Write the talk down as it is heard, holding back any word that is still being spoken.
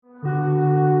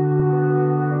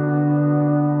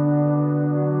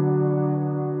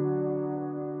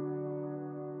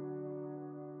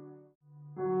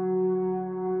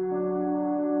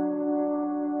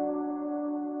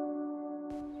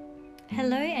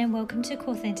and welcome to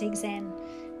Authentic Zen.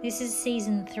 This is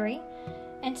season 3,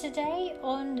 and today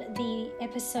on the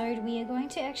episode we are going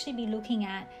to actually be looking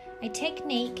at a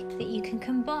technique that you can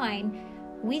combine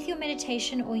with your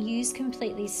meditation or use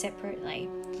completely separately.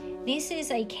 This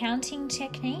is a counting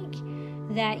technique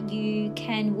that you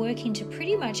can work into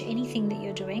pretty much anything that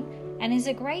you're doing, and is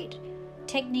a great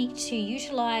technique to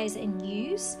utilize and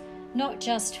use, not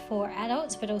just for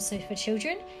adults but also for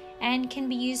children, and can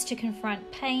be used to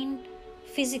confront pain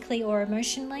physically or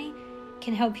emotionally,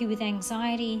 can help you with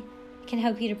anxiety, can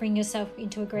help you to bring yourself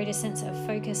into a greater sense of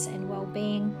focus and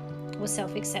well-being or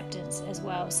self-acceptance as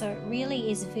well. So it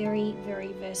really is very,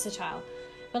 very versatile.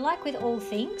 But like with all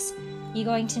things, you're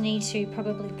going to need to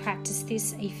probably practice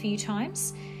this a few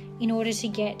times in order to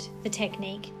get the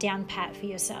technique down pat for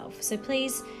yourself. So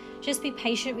please just be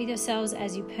patient with yourselves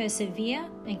as you persevere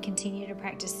and continue to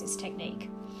practice this technique.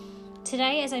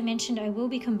 Today, as I mentioned, I will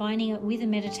be combining it with a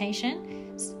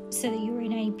meditation so that you're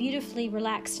in a beautifully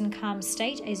relaxed and calm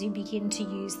state as you begin to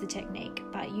use the technique.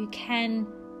 But you can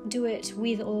do it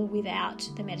with or without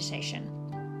the meditation.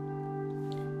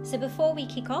 So before we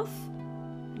kick off,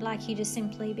 I'd like you to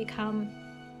simply become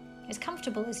as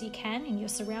comfortable as you can in your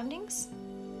surroundings.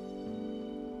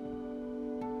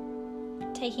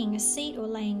 Taking a seat or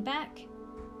laying back,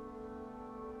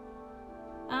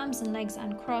 arms and legs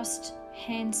uncrossed,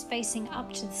 hands facing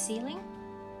up to the ceiling,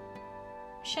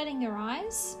 shutting your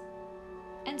eyes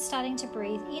and starting to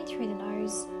breathe in through the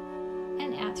nose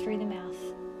and out through the mouth.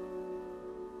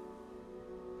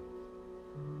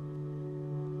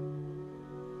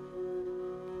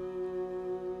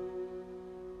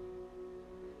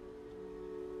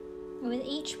 With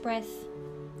each breath,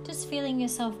 just feeling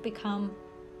yourself become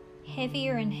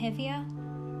heavier and heavier,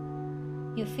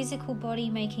 your physical body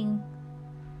making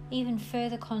even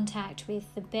further contact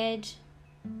with the bed,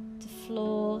 the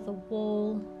floor, the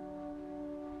wall,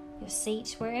 your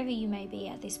seat, wherever you may be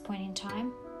at this point in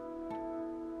time.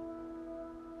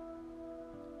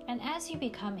 And as you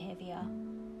become heavier,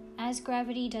 as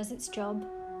gravity does its job,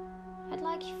 I'd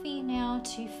like for you now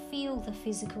to feel the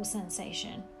physical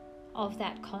sensation of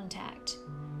that contact.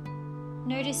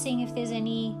 Noticing if there's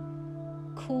any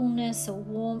coolness or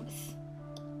warmth,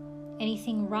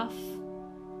 anything rough,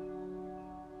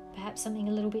 perhaps something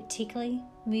a little bit tickly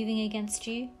moving against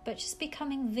you, but just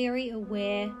becoming very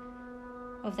aware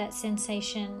of that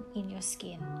sensation in your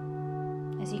skin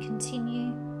as you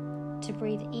continue to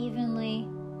breathe evenly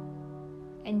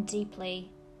and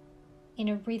deeply in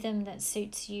a rhythm that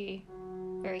suits you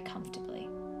very comfortably.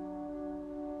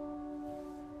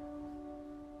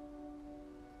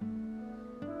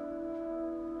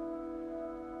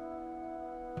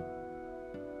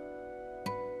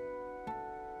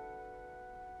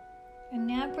 And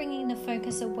now bringing the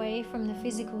focus away from the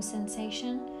physical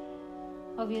sensation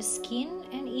of your skin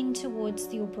and in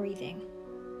towards your breathing.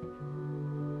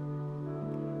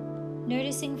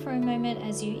 Noticing for a moment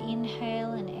as you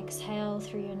inhale and exhale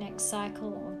through your next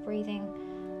cycle of breathing,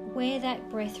 where that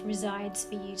breath resides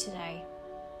for you today.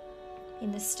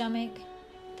 In the stomach,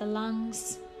 the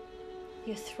lungs,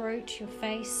 your throat, your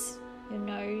face, your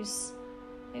nose,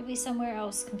 maybe somewhere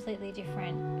else completely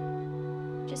different.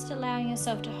 Just allowing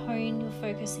yourself to hone your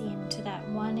focus into that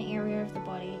one area of the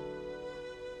body,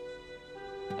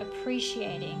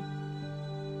 appreciating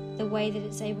the way that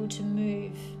it's able to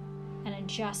move and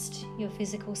adjust your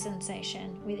physical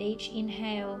sensation with each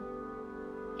inhale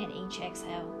and each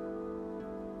exhale.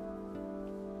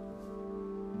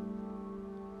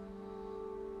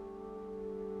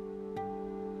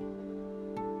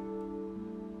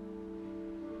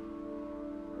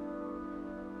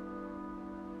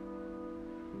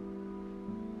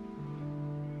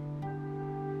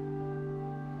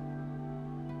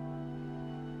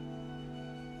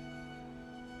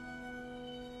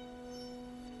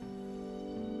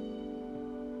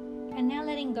 And now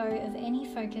letting go of any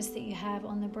focus that you have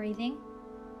on the breathing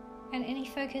and any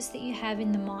focus that you have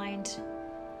in the mind.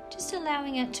 Just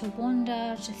allowing it to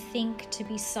wander, to think, to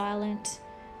be silent,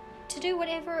 to do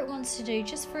whatever it wants to do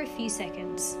just for a few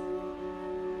seconds.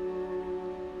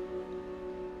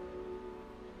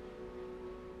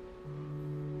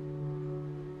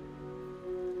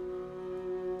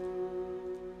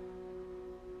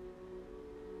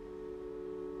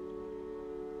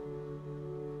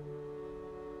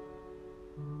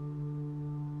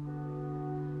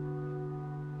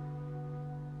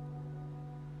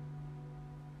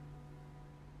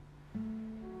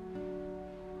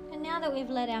 Now that we've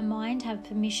let our mind have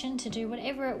permission to do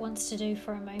whatever it wants to do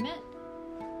for a moment,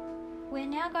 we're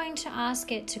now going to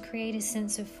ask it to create a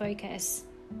sense of focus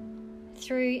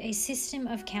through a system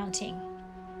of counting.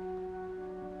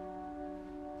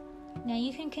 Now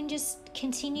you can just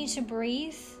continue to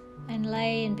breathe and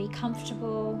lay and be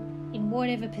comfortable in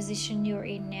whatever position you're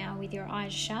in now with your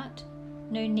eyes shut.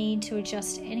 No need to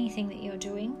adjust anything that you're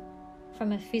doing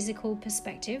from a physical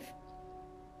perspective.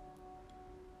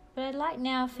 But I'd like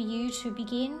now for you to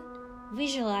begin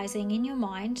visualizing in your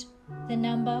mind the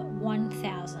number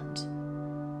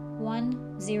 1000.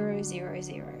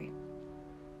 1000.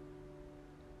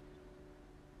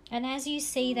 And as you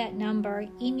see that number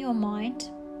in your mind,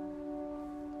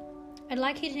 I'd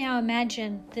like you to now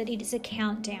imagine that it is a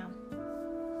countdown.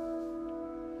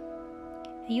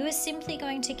 You are simply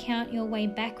going to count your way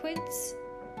backwards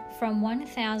from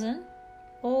 1000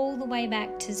 all the way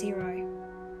back to 0.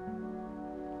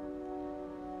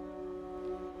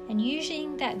 And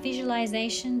using that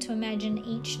visualization to imagine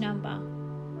each number,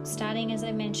 starting as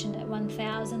I mentioned at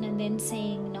 1000 and then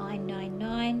seeing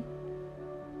 999,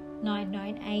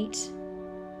 998,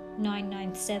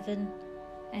 997,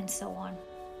 and so on.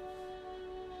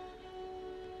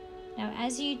 Now,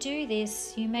 as you do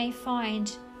this, you may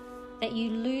find that you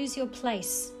lose your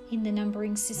place in the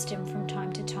numbering system from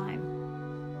time to time.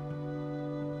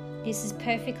 This is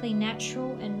perfectly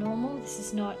natural and normal. This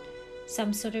is not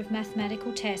some sort of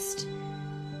mathematical test.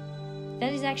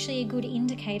 That is actually a good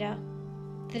indicator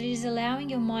that it is allowing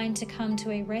your mind to come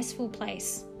to a restful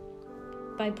place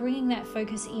by bringing that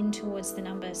focus in towards the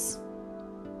numbers.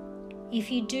 If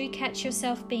you do catch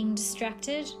yourself being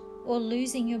distracted or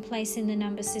losing your place in the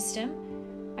number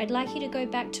system, I'd like you to go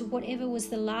back to whatever was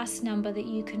the last number that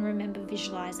you can remember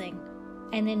visualizing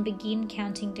and then begin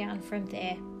counting down from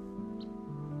there.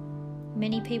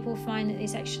 Many people find that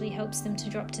this actually helps them to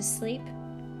drop to sleep,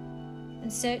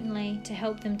 and certainly to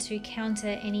help them to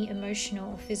counter any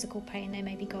emotional or physical pain they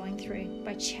may be going through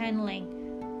by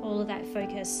channeling all of that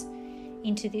focus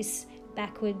into this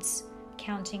backwards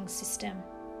counting system.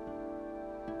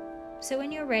 So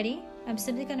when you're ready, I'm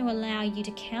simply going to allow you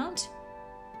to count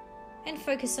and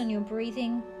focus on your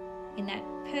breathing in that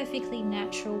perfectly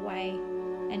natural way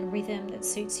and rhythm that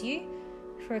suits you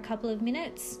for a couple of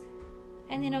minutes,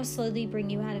 and then I'll slowly bring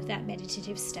you out of that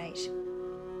meditative state.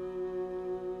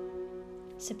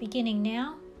 So beginning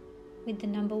now with the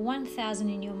number 1000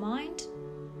 in your mind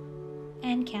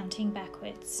and counting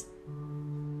backwards.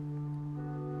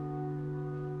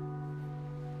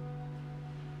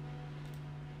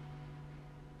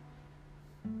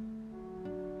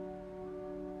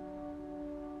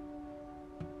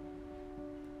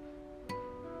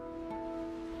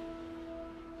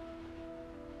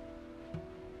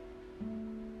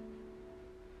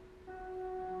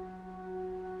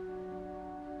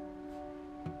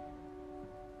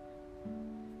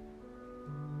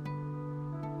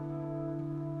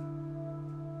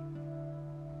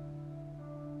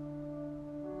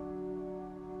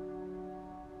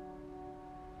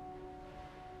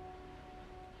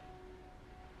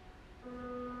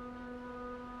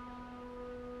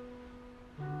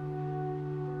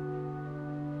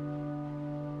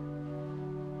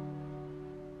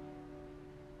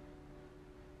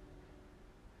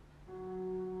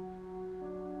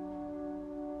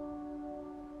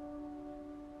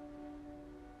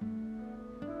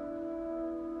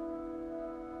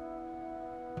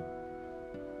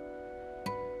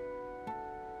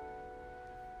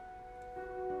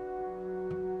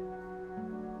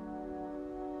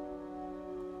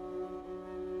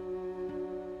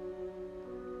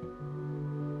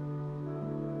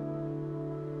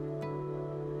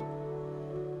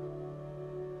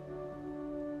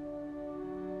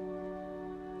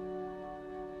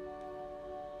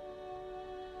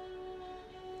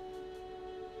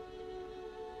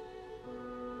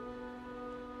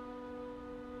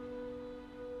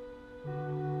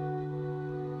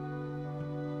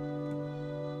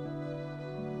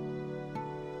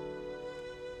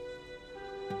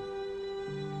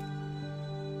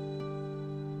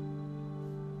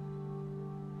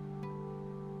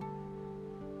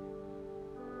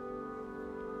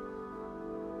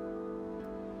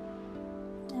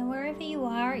 Wherever you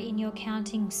are in your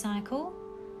counting cycle,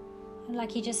 I'd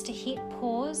like you just to hit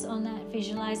pause on that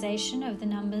visualization of the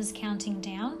numbers counting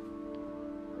down.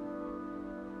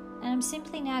 And I'm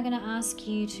simply now going to ask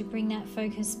you to bring that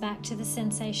focus back to the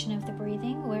sensation of the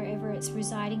breathing, wherever it's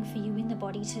residing for you in the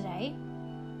body today.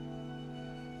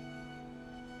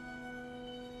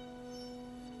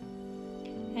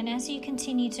 And as you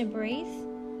continue to breathe,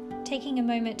 taking a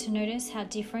moment to notice how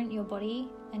different your body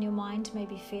and your mind may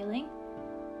be feeling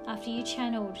after you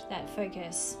channeled that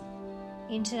focus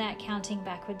into that counting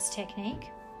backwards technique.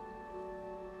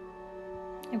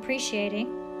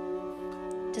 Appreciating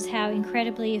just how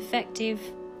incredibly effective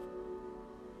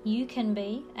you can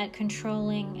be at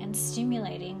controlling and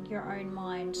stimulating your own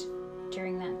mind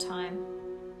during that time.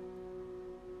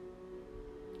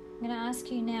 I'm going to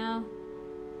ask you now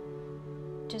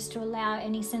just to allow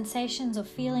any sensations or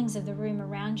feelings of the room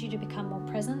around you to become more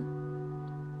present.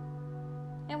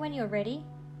 And when you're ready,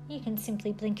 you can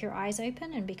simply blink your eyes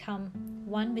open and become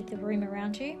one with the room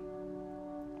around you.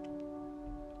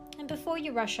 And before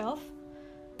you rush off,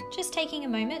 just taking a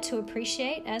moment to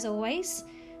appreciate, as always,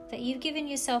 that you've given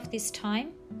yourself this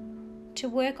time to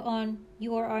work on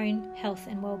your own health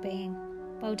and well-being.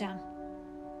 Well done.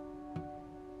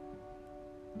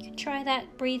 You can try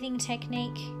that breathing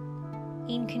technique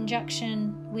in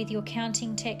conjunction with your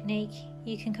counting technique.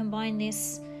 You can combine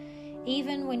this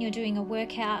even when you're doing a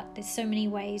workout. There's so many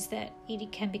ways that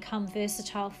it can become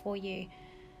versatile for you.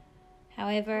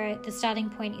 However, the starting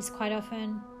point is quite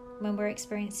often when we're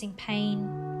experiencing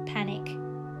pain, panic,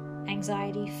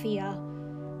 anxiety, fear,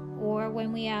 or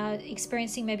when we are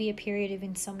experiencing maybe a period of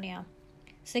insomnia.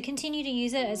 So continue to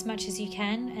use it as much as you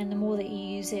can, and the more that you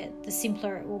use it, the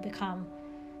simpler it will become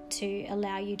to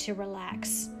allow you to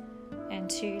relax and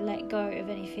to let go of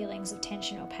any feelings of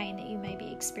tension or pain that you may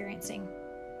be experiencing.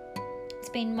 It's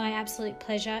been my absolute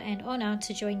pleasure and honour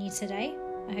to join you today.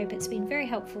 I hope it's been very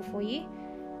helpful for you,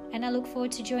 and I look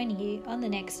forward to joining you on the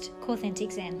next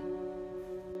Authentic Zen.